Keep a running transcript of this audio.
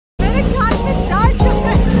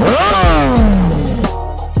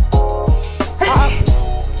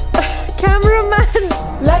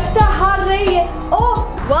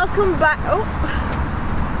Welcome back. Oh,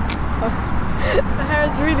 the hair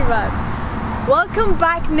is really bad. Welcome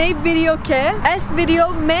back नई video के। इस video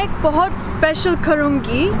में बहुत स्पेशल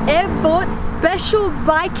करूँगी। एक बहुत स्पेशल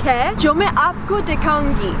बाइक है जो मैं आपको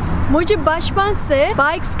दिखाऊंगी। मुझे बचपन से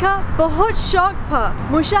बाइक्स का बहुत शौक था।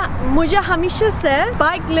 मुझे हमेशा से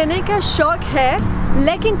बाइक लेने का शौक है,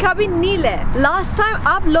 लेकिन कभी नहीं ले। लास्ट टाइम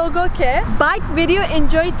आप लोगों के बाइक वीडियो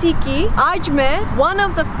एंजॉय की। आज मैं one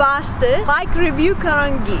of the fastest bike review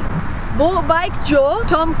करूँगी। वो बाइक जो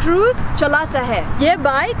टॉम क्रूज चलाता है। ये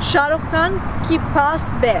बाइक शाहरुख खान के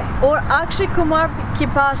पास भी और अक्षय कुमार के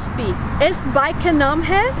पास भी। इस बाइक का नाम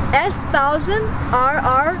है S1000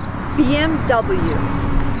 RR BMW।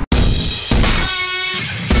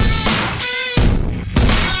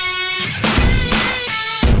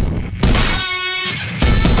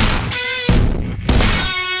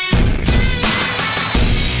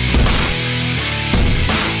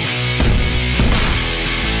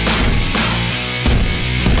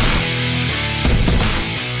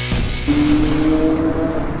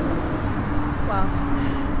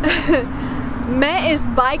 मैं इस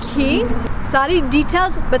बाइक की सारी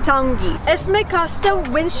डिटेल्स बताऊंगी। इसमें कस्टम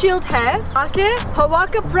विंडशील्ड है ताकि हवा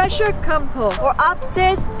का प्रेशर कम हो और आप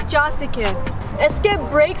तेज जा सके। इसके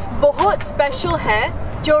ब्रेक्स बहुत स्पेशल है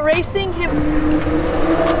जो रेसिंग है।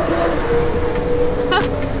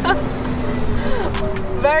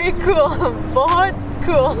 वेरी कूल, बहुत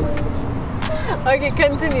कूल। Okay,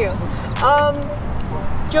 continue.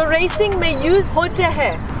 जो रेसिंग में यूज होते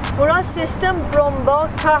हैं, पूरा सिस्टम ब्रोम्बो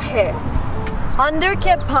का है। अंदर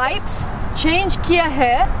के पाइप्स चेंज किया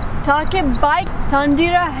है ताकि बाइक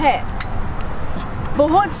ठंडीरा है।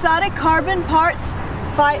 बहुत सारे कार्बन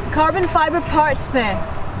फाइबर पार्ट्स में।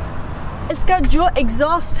 इसका जो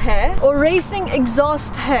एग्जॉस्ट है और रेसिंग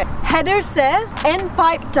एग्जॉस्ट है, हेडर से एंड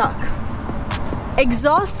पाइप तक।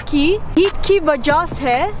 एग्जॉस्ट की हीट की वजह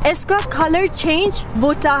से इसका कलर चेंज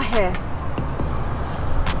होता है।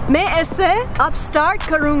 मैं इसे अब स्टार्ट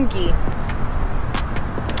करूंगी।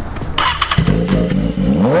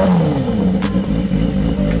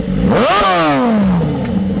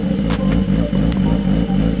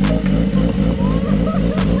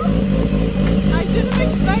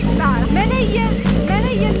 मैंने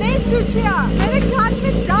ये नहीं सोचा। मेरे कान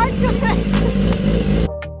में दर्द कर रहा है।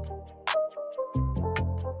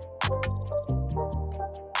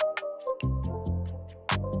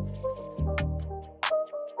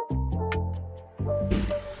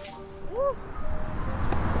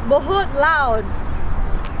 बहुत loud,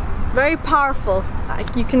 very powerful, like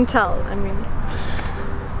you can tell. I mean,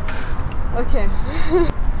 okay.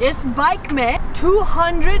 इस बाइक में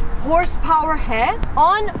 200 हॉर्स पावर है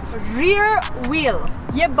ऑन रियर व्हील।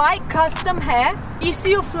 ये बाइक कस्टम है,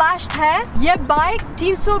 ECU फ्लैश्ड है। ये बाइक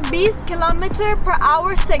 320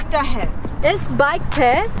 km/h सकता है। इस बाइक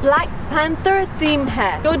पे ब्लैक पैंथर थीम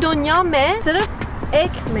है जो दुनिया में सिर्फ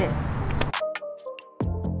एक में।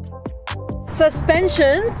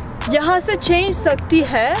 सस्पेंशन यहाँ से चेंज सकती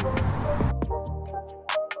है।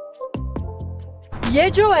 ये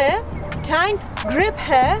जो है टैंक ग्रिप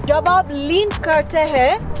है, जब आप लीन करते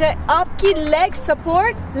हैं तो आपकी लेग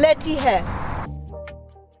सपोर्ट लेती है।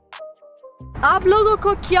 आप लोगों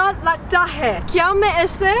को क्या लगता है, क्या मैं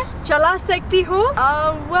इसे चला सकती हूँ?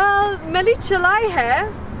 वेल, मैंने चलाई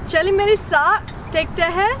है। चलिए मेरे साथ देखते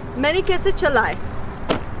हैं मैंने कैसे चलाई।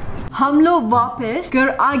 हम लोग वापस घर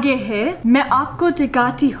आ गए हैं। मैं आपको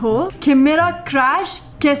दिखाती हूँ कि मेरा क्रैश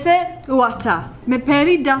कैसे हुआ था। मैं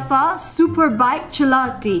पहली दफा सुपर बाइक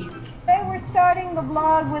चलाती। Today we're starting the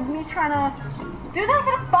vlog with me trying to do that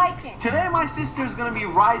bit of biking. Today my sister's gonna be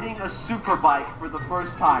riding a super bike for the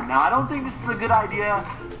first time. Now I don't think this is a good idea.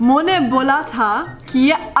 मोने बोला था कि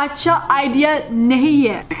ये अच्छा idea नहीं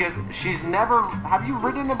है। Because she's never. Have you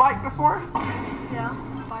ridden a bike before? Yeah,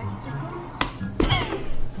 bicycle.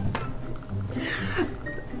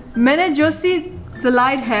 मैंने जो सी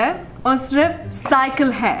स्लाइड है और सिर्फ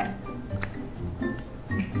साइकिल है।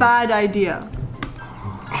 Bad idea.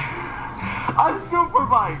 A super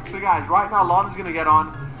bike. So guys, right now Lana's gonna get on.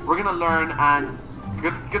 We're gonna learn and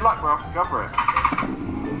good luck, bro. Go for it.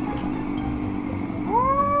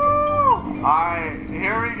 Alright,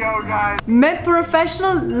 here we go, guys. मैं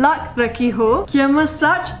professional luck रखी हूँ कि मैं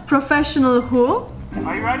सच professional हूँ।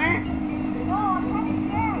 Are you ready?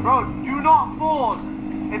 Bro, do not fall.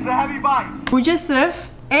 It's a heavy bike. मुझे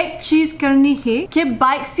सिर्फ एक चीज करनी है कि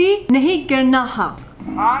बाइक से नहीं गिरना है।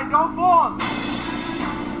 Alright, don't fall.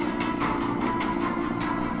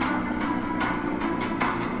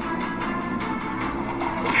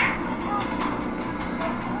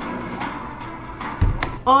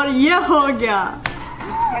 और ये हो गया।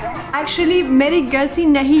 एक्चुअली मेरी गलती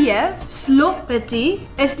नहीं है, स्लोप पे थी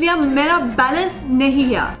इसलिए मेरा बैलेंस नहीं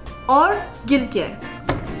है और गिर गया।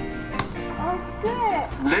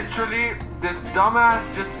 Literally, this dumbass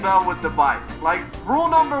just fell with the bike. Like, rule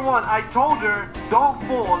number 1, I told her, don't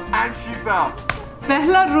fall, and she fell.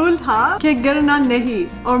 पहला रूल था कि गिरना नहीं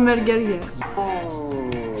और मैं गिर गया।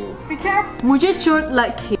 मुझे चोट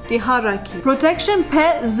लगी, ध्यान रखिए। प्रोटेक्शन पे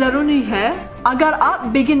जरूरी है अगर आप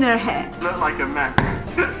बिगिनर है। Look like a mess.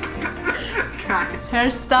 Hair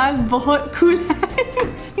style बहुत कूल है।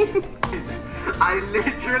 I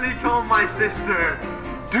literally told my sister,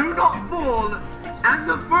 do not fall, and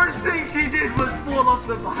the first thing she did was fall off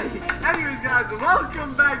the bike. Anyways, guys,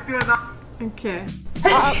 welcome back to another. Okay.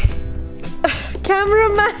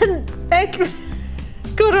 Cameraman,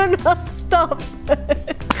 Corona, stop.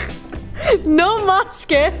 No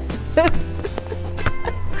mask.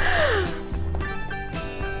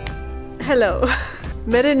 Hello.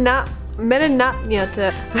 मेरे नाम नहीं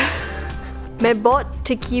आता। मैं बहुत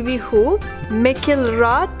थकी हुई हूँ। मैं कल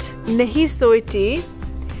रात नहीं सोई थी।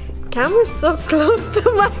 Camera is so close to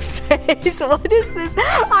my face. What is this?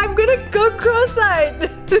 I'm gonna go cross-eyed.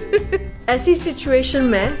 ऐसी सिचुएशन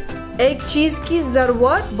में एक चीज की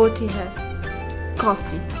जरूरत होती है,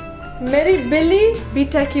 कॉफी। मेरी बिल्ली भी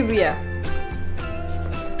थकी हुई है।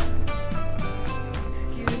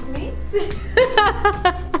 Excuse me.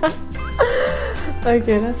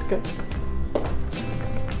 Okay, let's go.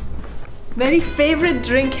 मेरी फेवरेट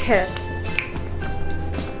ड्रिंक है।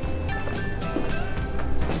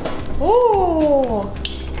 Oh,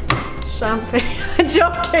 champagne.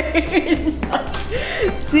 Joking.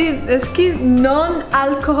 See, इसकी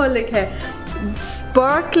non-alcoholic है.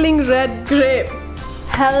 Sparkling red grape.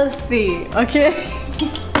 Healthy. Okay.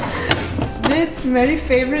 This very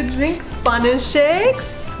favorite drink. Fun and shakes.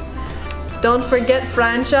 Don't forget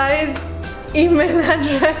franchise. Email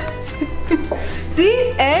address. See,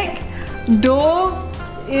 egg. Do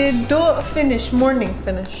finish. Morning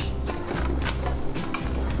finish.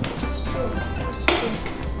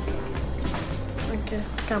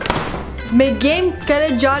 मैं game करे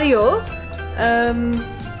जा रही हूँ।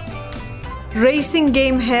 Racing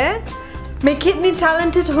game है। मैं कितनी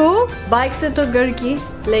टैलेंटेड हूँ बाइक से तो घर की,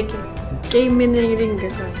 लेकिन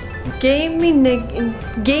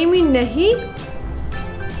गेमिंग नहीं।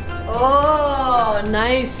 Oh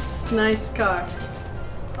nice car.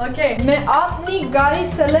 ओके, मैं अपनी गाड़ी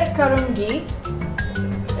सेलेक्ट करूँगी।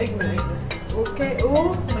 एक मिनट। ओके, ओह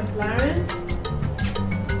मैक्लारेन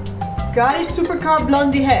गाड़ी सुपर कार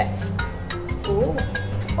ब्लॉन्डी है। ओह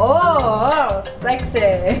sexy.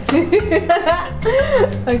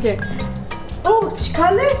 Okay, oh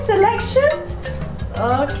colour selection.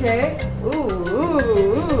 Okay,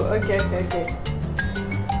 okay.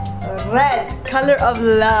 Red colour of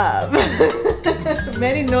love.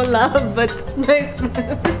 मेरी no love but nice.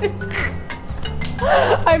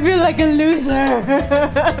 I feel like a loser.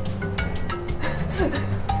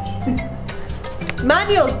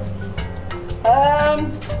 Manual.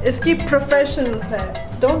 इसकी professional है।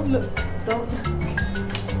 Don't look.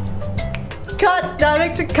 Cut,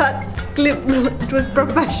 director cut. Clip. It was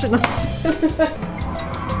professional.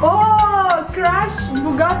 Oh, crash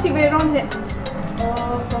Bugatti Veyron है।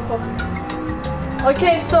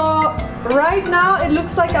 Okay, so right now it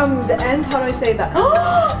looks like I'm the end. How do I say that?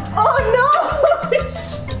 Oh no!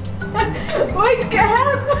 Wait,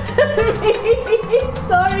 help me!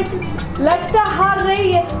 Sorry. लगता हार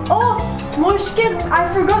रही है। Oh, मुश्किल। I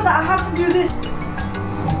forgot that I have to do this.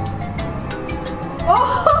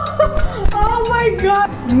 Oh my God!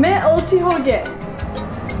 मैं उल्टी हो गया।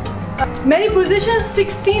 मेरी पोजीशन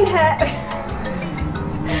 16 है।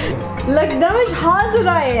 लगता मुझे हाथ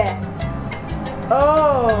रहा है।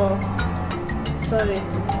 Oh, sorry.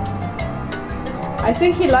 I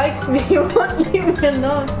think he likes me. He won't leave me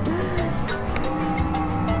alone.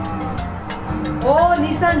 Oh,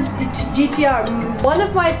 Nissan GTR. One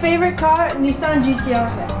of my favorite car, Nissan GTR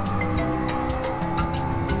है.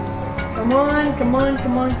 Come on.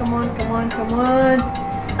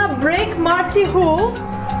 Brake मारती हूँ.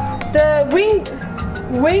 The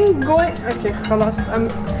wing going. Okay, خلاص.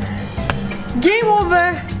 Game over.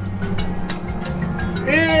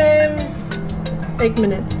 एक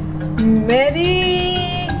minute. मेरी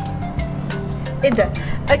इधर.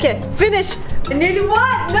 Okay, finish. Nearly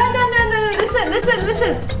what? No.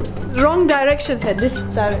 Listen. Wrong direction है. This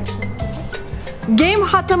direction. Game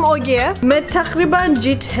खत्म हो गया। मैं तकरीबन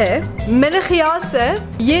जीत है। मेरे ख्याल से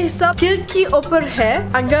ये सब स्किल की ऊपर है।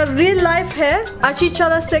 अगर रियल लाइफ है अच्छी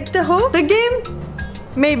चला सकते हो तो गेम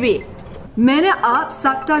मे बी। मैंने आप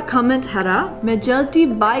सबका कमेंट हरा। मैं जल्दी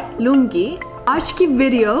बाइक लूंगी आज की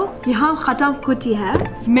वीडियो यहाँ खत्म होती है।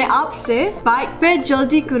 मैं आपसे बाइक पे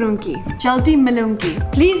जल्दी करूँगी, जल्दी मिलूंगी।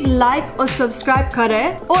 प्लीज लाइक और सब्सक्राइब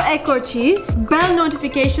करें और एक और चीज, बेल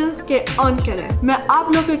नोटिफिकेशंस के ऑन करें। मैं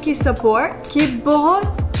आप लोगों की सपोर्ट की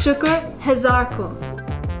बहुत शुक्र हजार को।